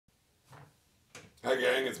Hi,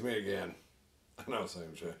 gang, it's me again. I know,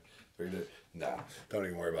 same shit. No, don't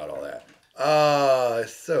even worry about all that.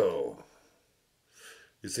 So,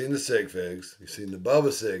 you've seen the sig figs, you've seen the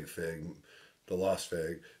Bubba sig fig, the lost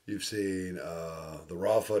fig, you've seen the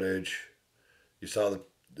raw footage, you saw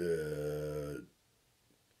the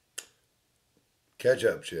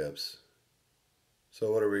ketchup chips.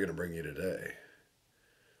 So, what are we going to bring you today?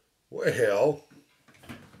 Well,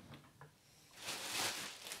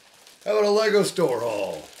 how about a Lego store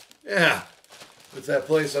haul? Yeah, it's that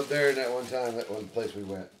place up there in that one time, that one place we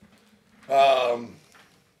went. Um,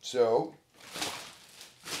 so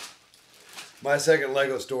my second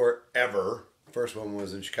Lego store ever. First one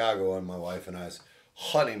was in Chicago on my wife and I's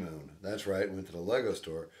honeymoon. That's right, we went to the Lego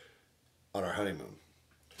store on our honeymoon.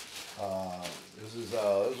 Uh, this was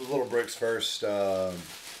Little Brick's first Lego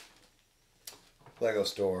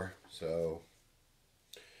store. So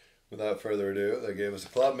without further ado, they gave us a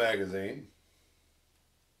club magazine.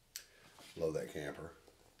 Love that camper.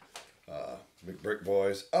 Big Brick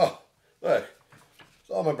Boys. Oh, look, it's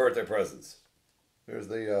all my birthday presents. There's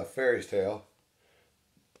the Fairy's Tale.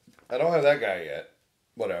 I don't have that guy yet.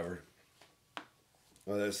 Whatever.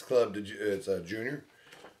 Well, this club, it's a junior.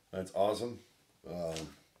 That's awesome. And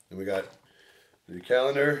we got the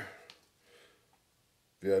calendar,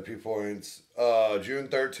 VIP points. June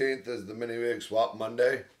 13th is the mini big swap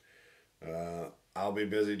Monday. I'll be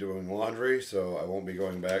busy doing laundry, so I won't be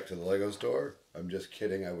going back to the Lego store. I'm just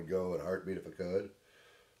kidding. I would go in a heartbeat if I could.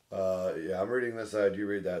 Yeah, I'm reading this side. You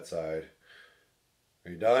read that side.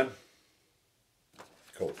 Are you done?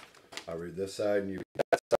 Cool. I'll read this side and you read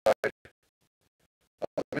that side.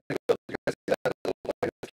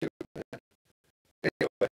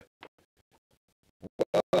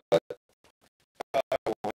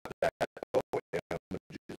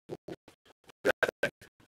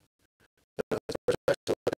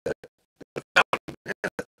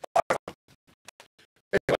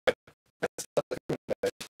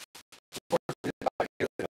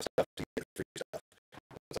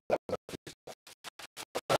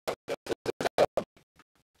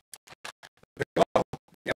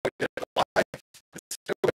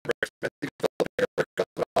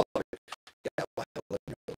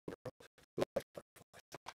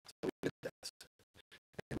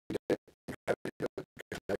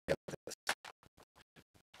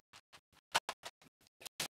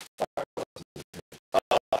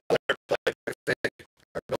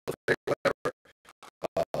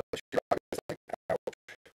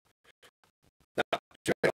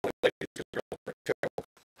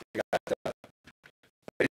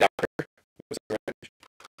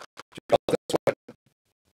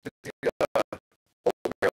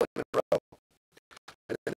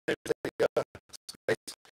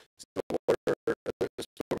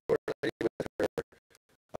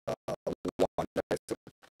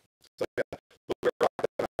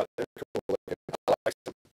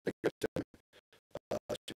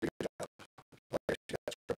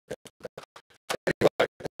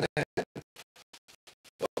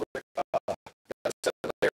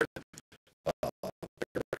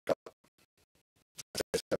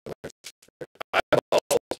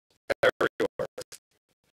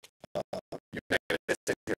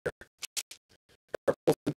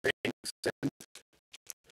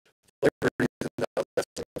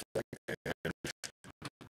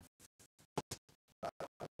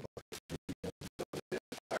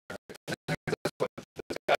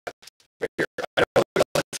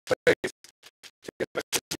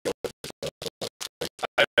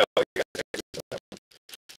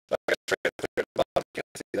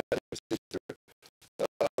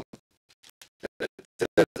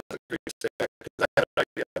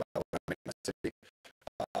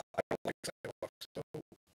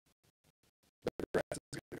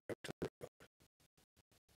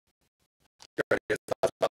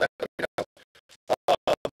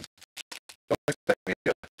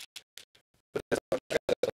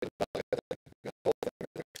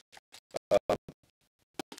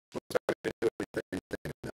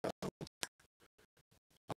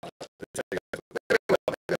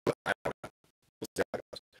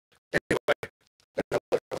 Anyway,